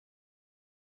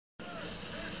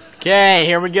Okay,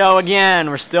 here we go again.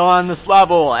 We're still on this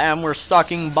level, and we're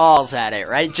sucking balls at it,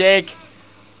 right, Jake?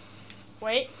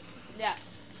 Wait.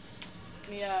 Yes.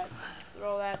 Let me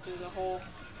throw that through the hole.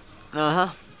 Uh-huh.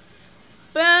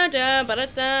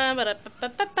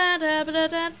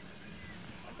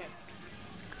 Okay.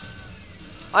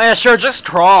 Oh yeah, sure, just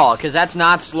crawl, because that's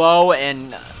not slow,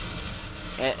 and...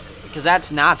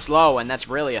 that's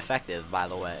really effective, by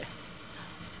the way.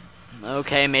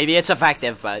 Okay, maybe it's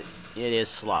effective, but it is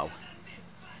slow.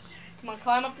 Come on,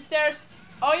 climb up the stairs.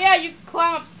 Oh yeah, you can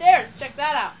climb upstairs. Check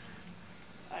that out.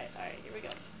 Alright, here we go.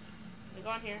 We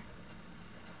go in here.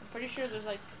 I'm pretty sure there's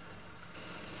like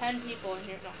 10 people in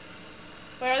here. No.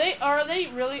 Wait, are they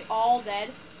really all dead?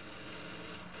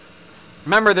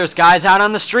 Remember, there's guys out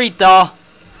on the street, though.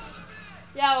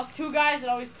 Yeah, those two guys that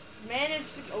always manage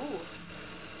to... Ooh.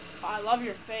 Oh, I love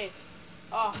your face.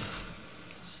 Oh.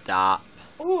 Stop.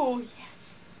 Ooh,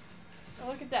 yes. Oh,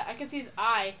 look at that. I can see his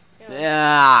eye.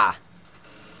 Yeah.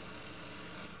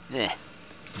 Yeah.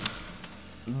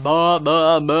 Buzz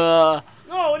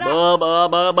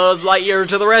Lightyear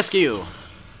to the rescue.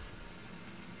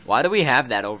 Why do we have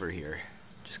that over here?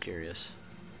 Just curious.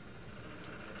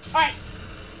 Alright.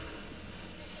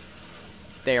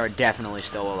 They are definitely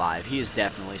still alive. He is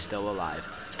definitely still alive.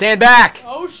 Stand back!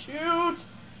 Oh, shoot.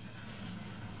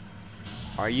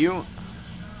 Are you?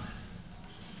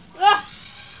 Ah!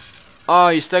 Oh,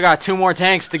 you still got 2 more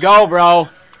tanks to go, bro.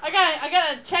 I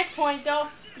got a checkpoint, though.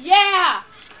 Yeah!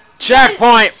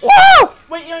 Checkpoint! Woo!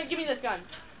 Wait, give me this gun.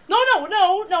 No.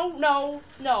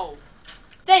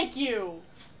 Thank you.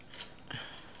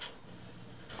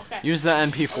 Okay. Use the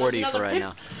MP40 for right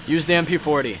now. Use the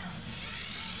MP40.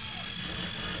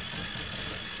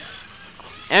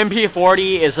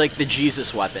 MP40 is like the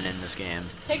Jesus weapon in this game.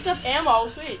 Picked up ammo,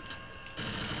 sweet.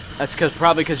 That's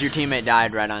probably because your teammate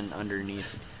died right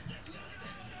underneath.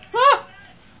 Ah!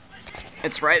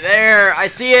 It's right there. I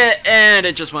see it, and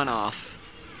it just went off.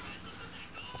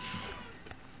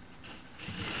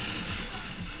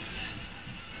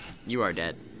 You are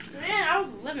dead. Man, I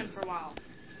was living for a while.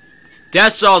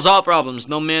 Death solves all problems.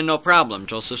 No man, no problem.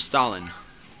 Joseph Stalin.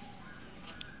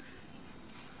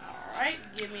 Alright,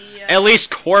 give me... At least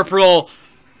Corporal...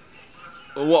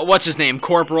 What's his name?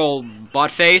 Corporal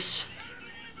Buttface?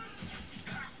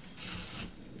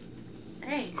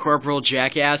 Hey. Corporal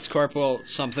Jackass? Corporal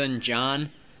something John?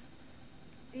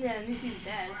 Yeah, at least he's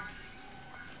dead.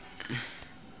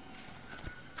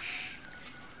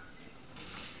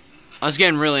 I was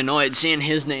getting really annoyed seeing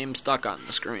his name stuck on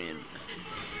the screen.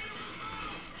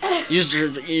 Use the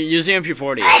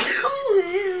MP40.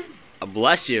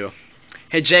 Bless you.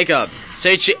 Hey Jacob,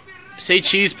 say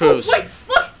cheese poofs. Oh, wait,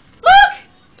 look!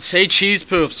 Say cheese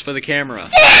poofs for the camera.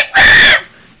 Look,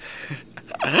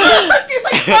 there's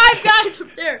like 5 guys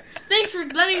up there. Thanks for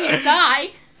letting me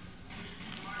die.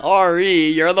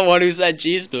 R.E., you're the one who said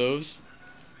cheese poofs.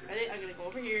 Ready? I'm gonna go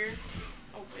over here.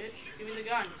 Oh, bitch, give me the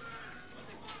gun.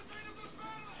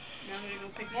 Now I'm gonna go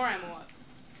pick more ammo up.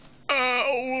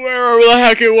 Wherever the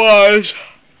heck it was.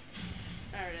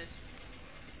 There it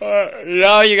is.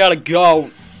 Now you gotta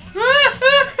go.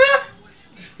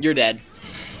 You're dead.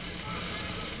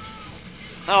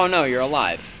 Oh no, you're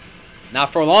alive.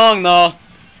 Not for long though.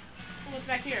 What's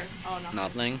back here? Oh, nothing.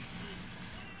 Nothing.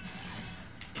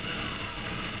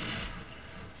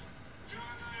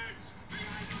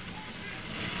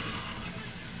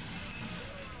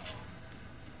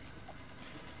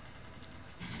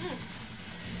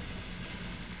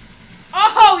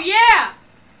 Oh yeah!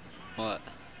 What?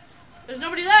 There's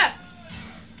nobody left.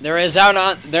 There is down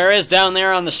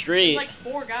there on the street. There's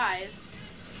like 4 guys.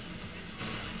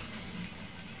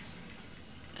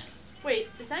 Wait,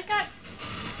 is that guy?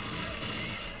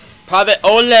 Private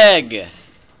Oleg.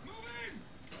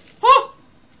 Oh!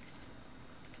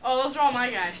 Oh, those are all my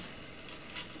guys.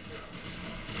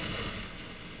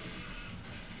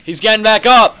 He's getting back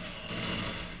up.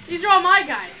 These are all my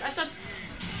guys. I thought.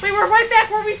 Wait, we're right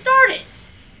back where we started.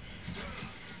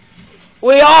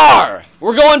 We are.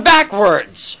 We're going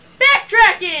backwards.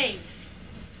 Backtracking!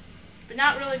 But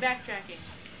not really backtracking.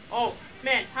 Oh,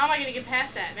 man, how am I going to get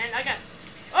past that, man? I got...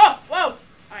 Oh, whoa!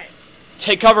 Alright.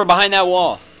 Take cover behind that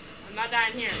wall. I'm not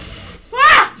dying here.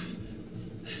 Ah!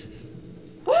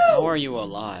 Woo! How are you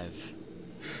alive?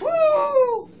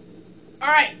 Woo!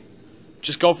 Alright.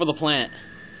 Just go for the plant.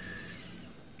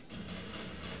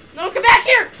 No, come back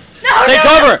here! No, Take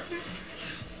cover!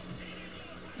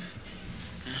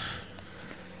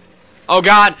 Oh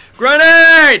god,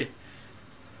 grenade!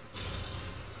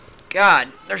 God,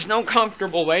 there's no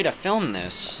comfortable way to film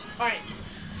this. Alright,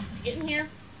 get in here.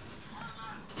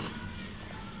 I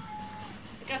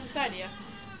got this idea.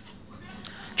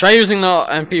 Try using the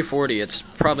MP40. It's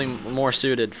probably more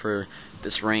suited for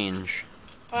this range.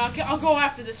 I'll go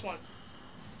after this one.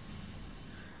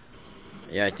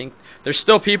 Yeah, I think there's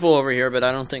still people over here, but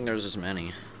I don't think there's as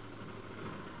many.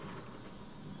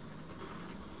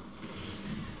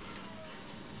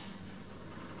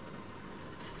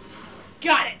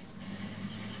 Got it.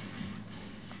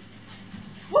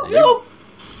 Woohoo!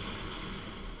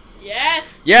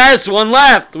 Yes. Yes, one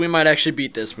left. We might actually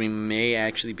beat this. We may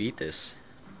actually beat this.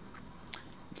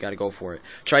 You gotta go for it.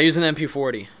 Try using the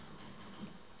MP40.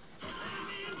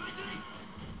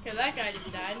 Okay, that guy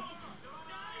just died.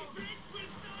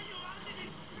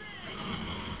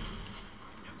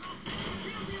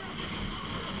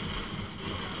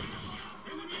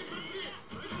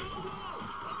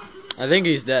 I think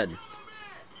he's dead.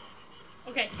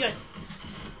 Okay, good.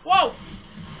 Whoa!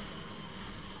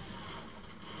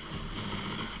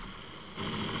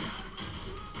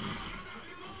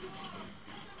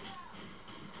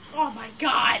 Oh my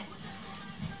god!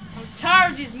 I'm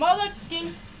tired of these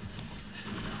motherfucking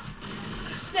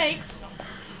snakes.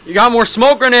 You got more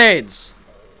smoke grenades.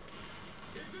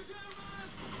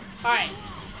 Alright.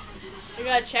 We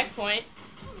got a checkpoint.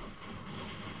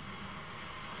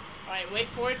 Alright, wait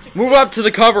for it to Move up to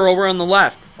the cover over on the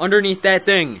left. Underneath that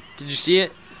thing. Did you see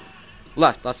it?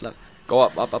 Left, left, left. Go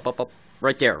up, up, up, up, up.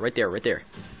 Right there, right there, right there.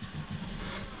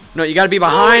 No, you gotta be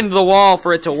behind the wall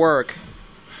for it to work.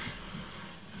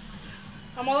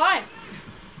 I'm alive.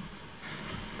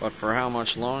 But for how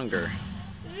much longer?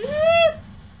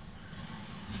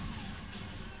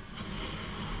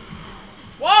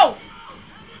 Whoa!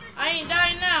 I ain't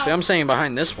dying now. See, I'm saying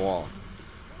behind this wall.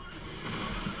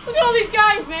 Look at all these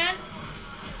guys, man.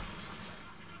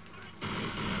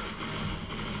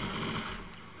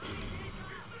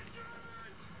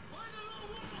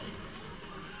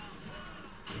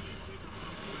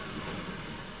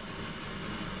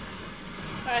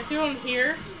 I threw him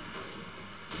here.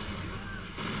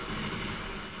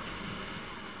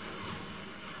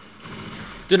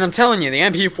 Dude, I'm telling you, the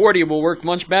MP40 will work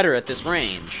much better at this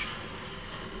range.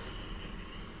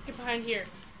 Get behind here.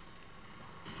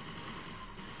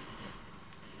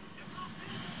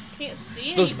 Can't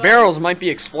see Those anybody. barrels might be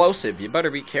explosive. You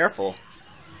better be careful.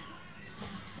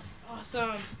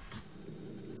 Awesome.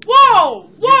 Whoa!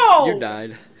 Whoa! You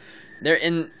died. They're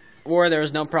in war. There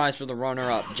is no prize for the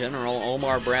runner-up, General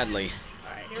Omar Bradley.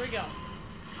 All right, here we go.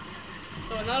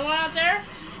 So another one out there.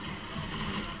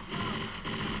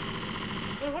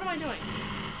 Wait, what am I doing?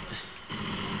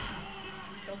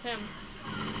 Killed him.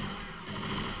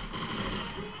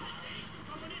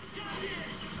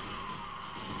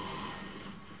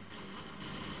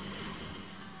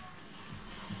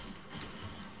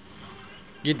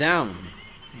 Get down.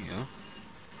 There you go.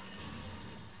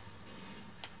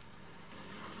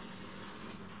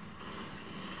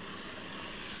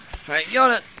 Alright,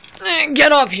 Yoda,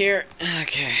 get up here.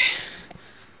 Okay.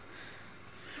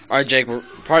 Alright, Jake,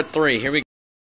 part 3. Here we go.